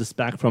what holds us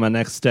back from our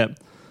next step.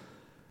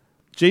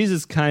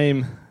 Jesus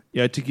came,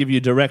 to give you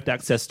direct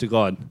access to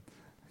God.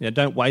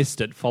 Don't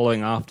waste it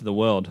following after the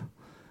world.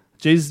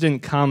 Jesus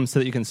didn't come so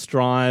that you can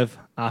strive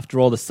after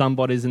all the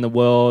somebodies in the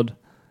world.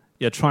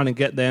 You're trying to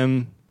get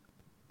them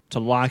to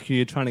like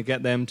you, trying to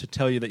get them to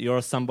tell you that you're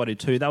a somebody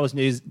too. That was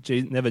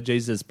never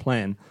Jesus'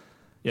 plan.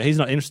 He's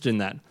not interested in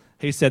that.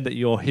 He said that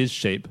you're his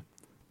sheep.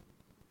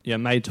 You're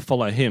made to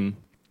follow him.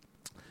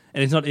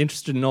 And he's not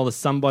interested in all the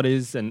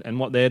somebodies and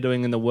what they're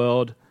doing in the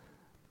world,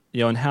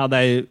 and how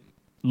they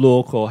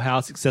look or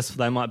how successful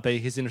they might be.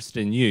 He's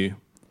interested in you.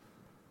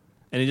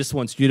 And he just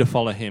wants you to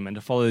follow him and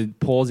to follow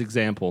Paul's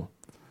example.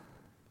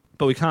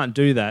 But we can't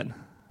do that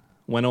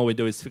when all we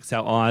do is fix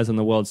our eyes on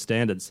the world's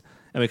standards.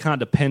 And we can't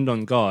depend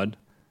on God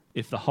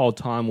if the whole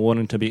time we're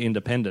wanting to be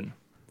independent.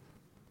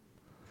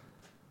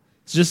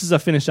 So just as I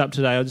finish up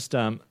today, I'll just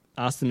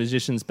ask the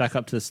musicians back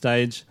up to the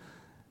stage.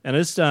 And I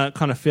just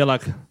kind of feel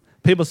like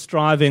people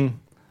striving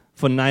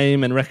for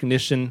name and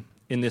recognition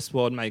in this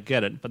world may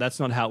get it, but that's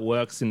not how it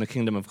works in the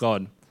kingdom of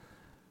God.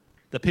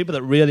 The people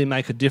that really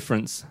make a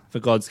difference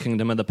for God's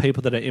kingdom are the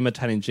people that are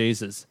imitating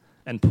Jesus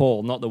and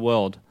Paul, not the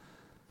world.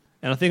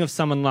 And I think of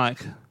someone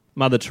like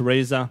Mother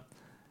Teresa.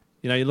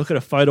 You look at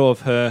a photo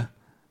of her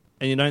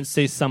and you don't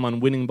see someone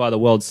winning by the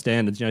world's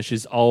standards.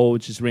 She's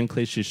old, she's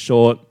wrinkly, she's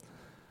short.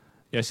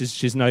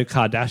 She's no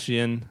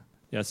Kardashian.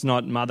 It's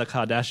not Mother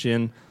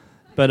Kardashian.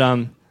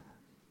 But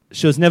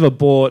she was never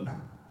bought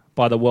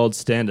by the world's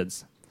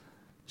standards.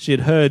 She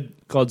had heard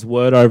God's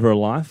word over her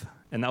life,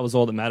 and that was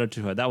all that mattered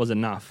to her. That was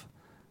enough.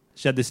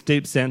 She had this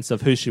deep sense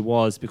of who she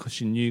was because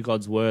she knew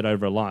God's word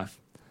over her life.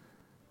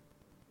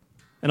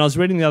 And I was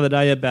reading the other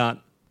day about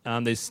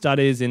these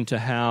studies into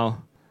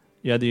how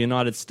the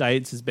United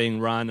States is being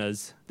run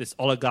as this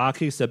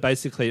oligarchy. So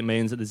basically it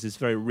means that there's this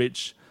very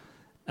rich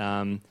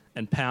and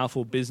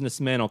powerful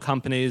businessmen or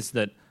companies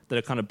that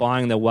are kind of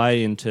buying their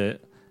way into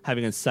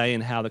having a say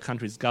in how the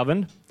country's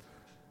governed.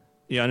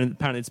 And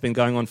apparently it's been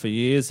going on for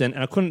years. And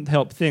I couldn't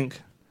help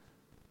think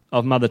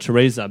of Mother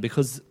Teresa,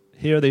 because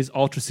here are these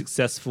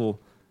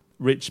ultra-successful,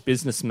 rich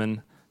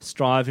businessmen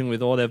striving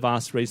with all their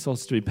vast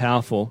resources to be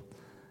powerful.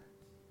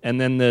 And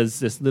then there's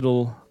this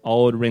little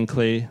old,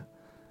 wrinkly,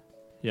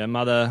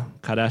 Mother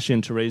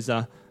Kardashian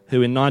Teresa,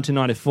 who in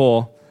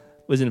 1994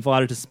 was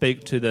invited to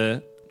speak to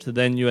the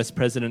then US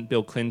President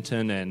Bill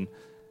Clinton and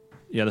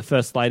the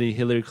First Lady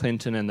Hillary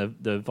Clinton and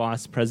the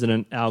Vice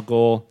President Al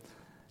Gore,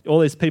 all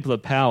these people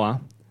of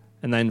power,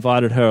 and they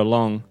invited her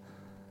along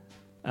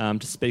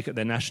to speak at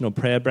their national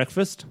prayer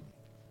breakfast.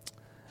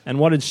 And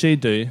what did she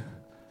do?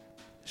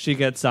 She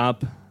gets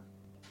up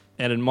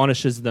and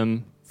admonishes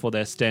them for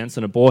their stance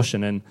on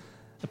abortion. And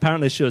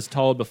apparently she was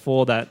told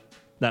before that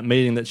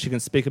meeting that she can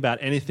speak about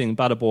anything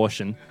but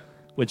abortion,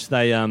 which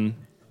they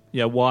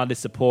widely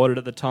supported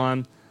at the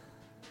time.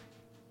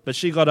 But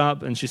she got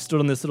up and she stood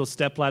on this little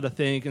stepladder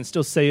thing. You can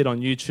still see it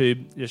on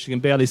YouTube. She can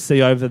barely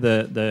see over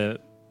the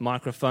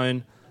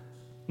microphone.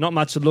 Not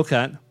much to look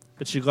at,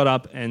 but she got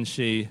up and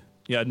she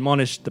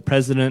admonished the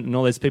president and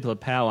all these people of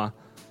power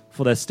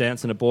for their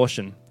stance on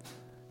abortion.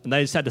 And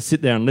they just had to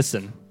sit there and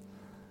listen.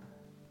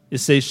 You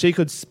see, she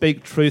could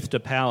speak truth to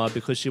power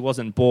because she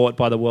wasn't bought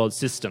by the world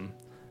system.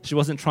 She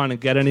wasn't trying to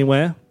get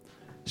anywhere.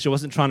 She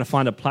wasn't trying to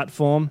find a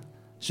platform.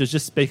 She was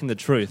just speaking the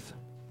truth.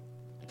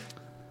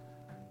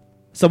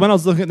 So when I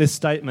was looking at this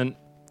statement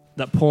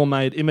that Paul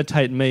made,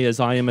 imitate me as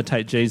I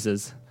imitate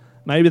Jesus,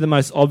 maybe the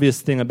most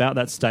obvious thing about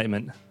that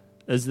statement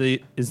is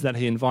that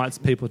he invites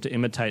people to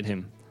imitate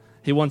him.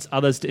 He wants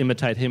others to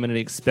imitate him and he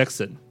expects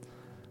it.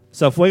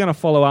 So if we're going to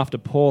follow after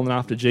Paul and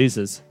after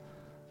Jesus,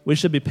 we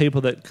should be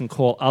people that can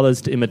call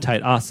others to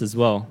imitate us as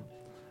well.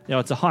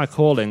 It's a high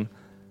calling,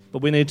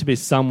 but we need to be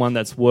someone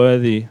that's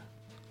worthy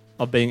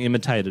of being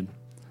imitated.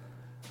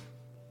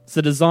 It's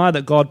the desire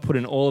that God put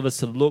in all of us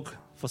to look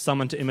for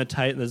someone to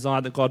imitate, the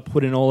desire that God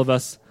put in all of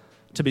us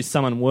to be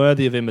someone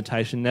worthy of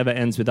imitation never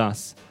ends with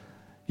us.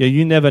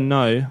 You never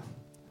know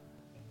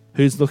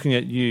who's looking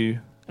at you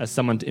as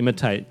someone to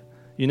imitate.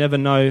 You never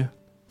know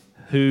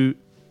who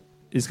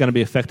is going to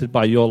be affected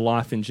by your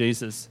life in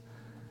Jesus.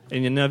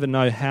 And you never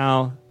know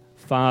how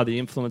far the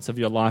influence of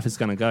your life is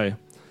going to go.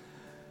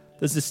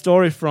 There's this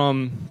story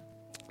from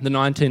the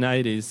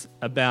 1980s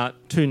about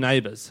two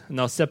neighbours, and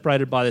they were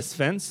separated by this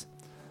fence.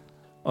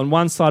 On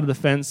one side of the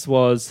fence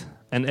was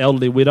an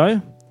elderly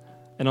widow,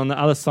 and on the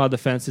other side of the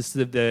fence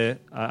lived there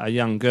a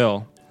young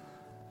girl.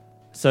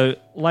 So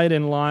late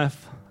in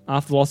life,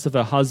 after the loss of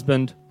her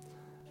husband,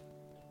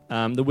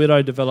 the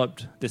widow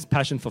developed this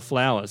passion for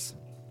flowers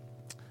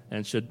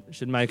and should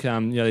make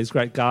these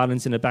great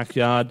gardens in her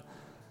backyard.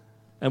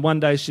 And one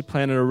day she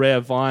planted a rare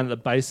vine at the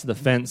base of the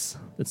fence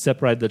that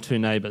separated the two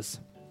neighbours.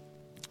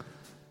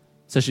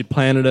 So she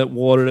planted it,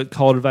 watered it,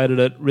 cultivated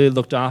it, really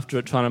looked after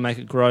it, trying to make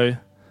it grow.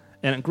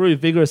 And it grew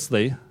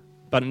vigorously,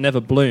 but it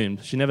never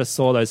bloomed. She never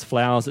saw those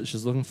flowers that she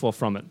was looking for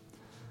from it.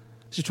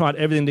 She tried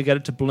everything to get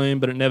it to bloom,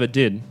 but it never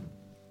did.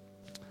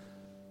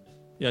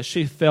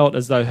 She felt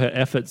as though her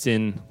efforts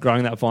in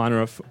growing that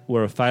vine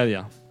were a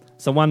failure.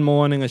 So one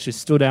morning, as she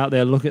stood out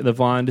there looking at the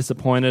vine,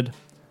 disappointed,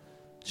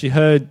 she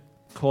heard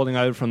calling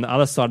over from the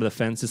other side of the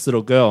fence this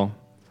little girl.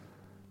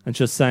 And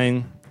she was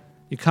saying,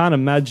 "You can't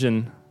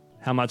imagine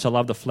how much I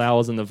love the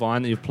flowers and the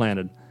vine that you've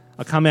planted.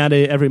 I come out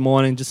here every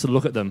morning just to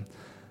look at them."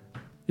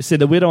 You see,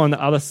 the widow on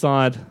the other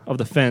side of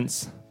the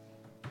fence,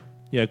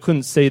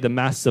 couldn't see the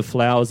mass of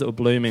flowers that were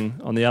blooming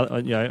on the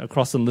other,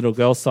 across the little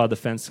girl's side of the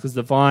fence, because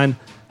the vine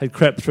had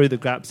crept through the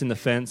gaps in the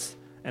fence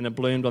and it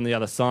bloomed on the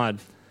other side.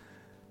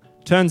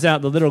 Turns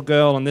out the little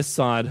girl on this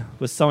side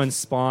was so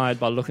inspired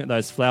by looking at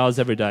those flowers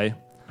every day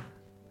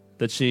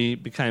that she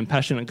became a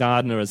passionate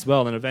gardener as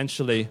well, and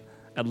eventually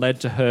it led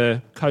to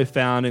her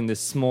co-founding this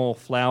small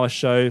flower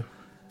show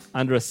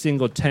under a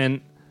single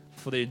tent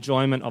for the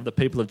enjoyment of the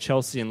people of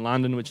Chelsea in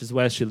London, which is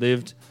where she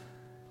lived.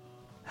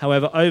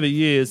 However, over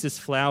years, this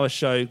flower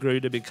show grew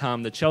to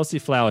become the Chelsea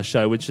Flower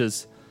Show, which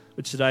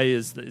today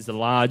is the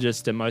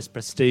largest and most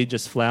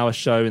prestigious flower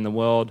show in the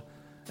world.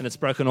 And it's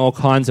broken all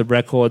kinds of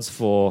records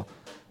for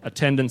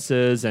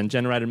attendances and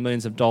generated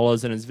millions of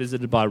dollars, and is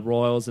visited by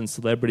royals and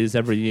celebrities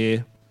every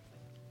year.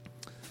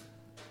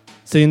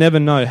 So you never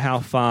know how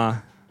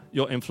far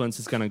your influence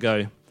is going to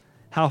go.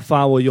 How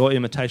far will your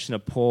imitation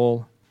of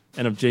Paul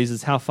and of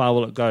Jesus, how far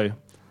will it go?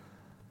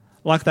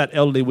 Like that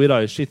elderly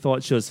widow, she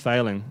thought she was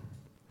failing,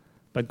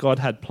 but God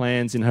had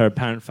plans in her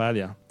apparent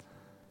failure.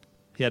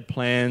 He had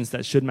plans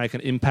that should make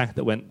an impact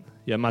that went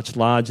much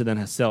larger than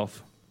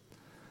herself.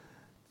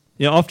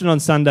 Often on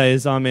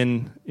Sundays, I'm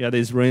in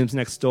these rooms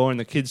next door in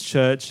the kids'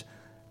 church,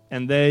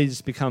 and they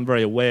just become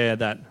very aware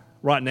that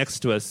right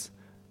next to us,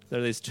 there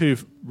are these two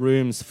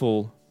rooms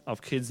full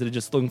of kids that are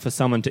just looking for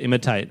someone to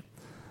imitate.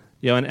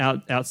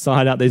 And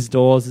outside these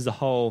doors is a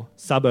whole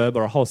suburb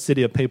or a whole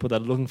city of people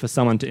that are looking for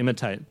someone to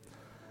imitate.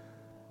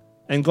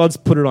 And God's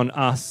put it on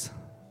us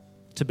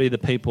to be the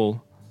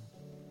people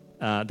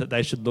that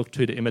they should look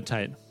to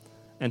imitate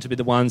and to be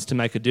the ones to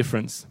make a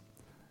difference.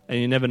 And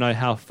you never know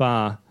how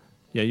far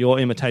your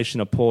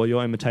imitation of Paul,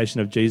 your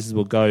imitation of Jesus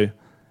will go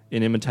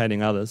in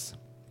imitating others.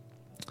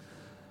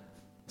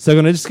 So I'm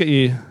going to just get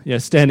you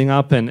standing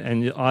up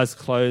and your eyes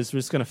closed. We're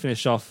just going to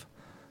finish off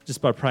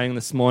just by praying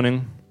this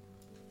morning.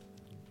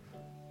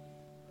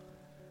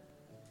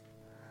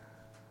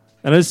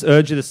 And I just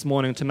urge you this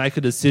morning to make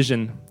a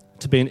decision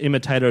to be an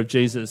imitator of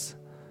Jesus,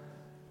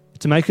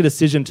 to make a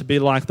decision to be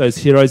like those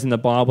heroes in the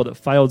Bible that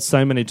failed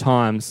so many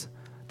times,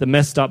 that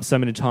messed up so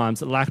many times,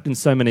 that lacked in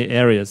so many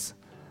areas,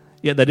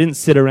 yet they didn't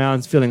sit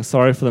around feeling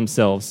sorry for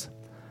themselves.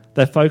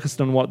 They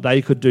focused on what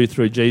they could do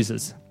through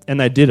Jesus, and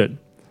they did it.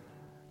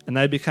 And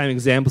they became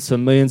examples for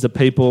millions of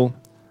people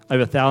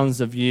over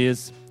thousands of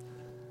years.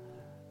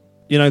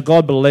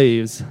 God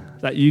believes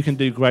that you can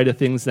do greater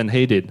things than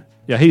he did.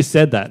 He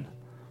said that.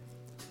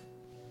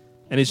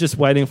 And he's just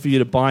waiting for you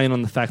to buy in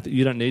on the fact that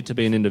you don't need to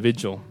be an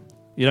individual.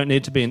 You don't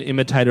need to be an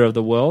imitator of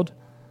the world.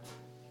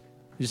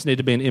 You just need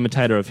to be an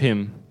imitator of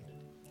him.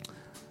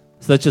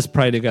 So let's just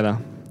pray together.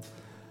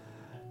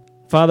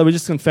 Father, we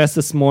just confess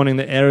this morning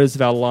the areas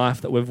of our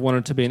life that we've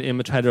wanted to be an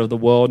imitator of the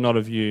world, not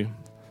of you.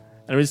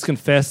 And we just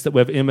confess that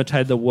we've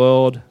imitated the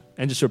world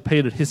and just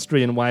repeated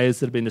history in ways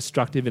that have been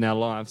destructive in our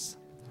lives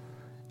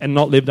and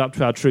not lived up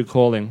to our true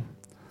calling.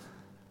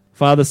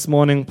 Father, this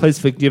morning, please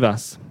forgive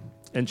us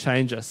and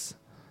change us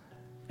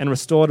and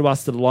restore to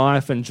us the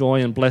life and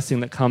joy and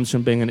blessing that comes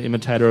from being an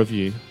imitator of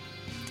you.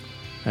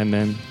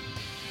 Amen.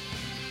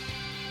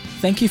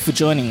 Thank you for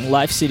joining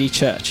Life City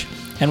Church,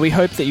 and we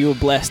hope that you were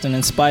blessed and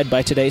inspired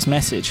by today's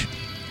message.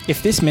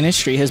 If this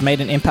ministry has made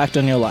an impact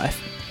on your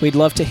life, we'd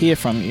love to hear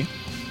from you.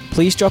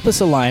 Please drop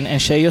us a line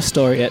and share your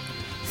story at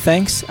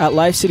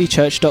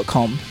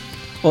thanks@lifecitychurch.com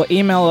or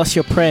email us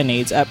your prayer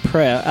needs at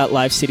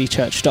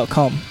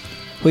prayer@lifecitychurch.com.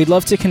 We'd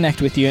love to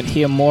connect with you and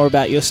hear more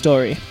about your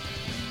story.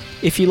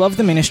 If you love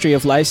the ministry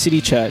of Life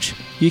City Church,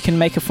 you can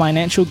make a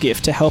financial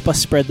gift to help us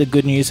spread the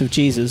good news of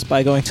Jesus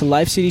by going to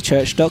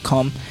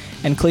lifecitychurch.com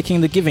and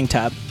clicking the Giving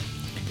tab.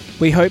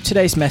 We hope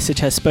today's message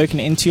has spoken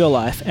into your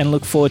life and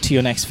look forward to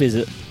your next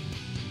visit.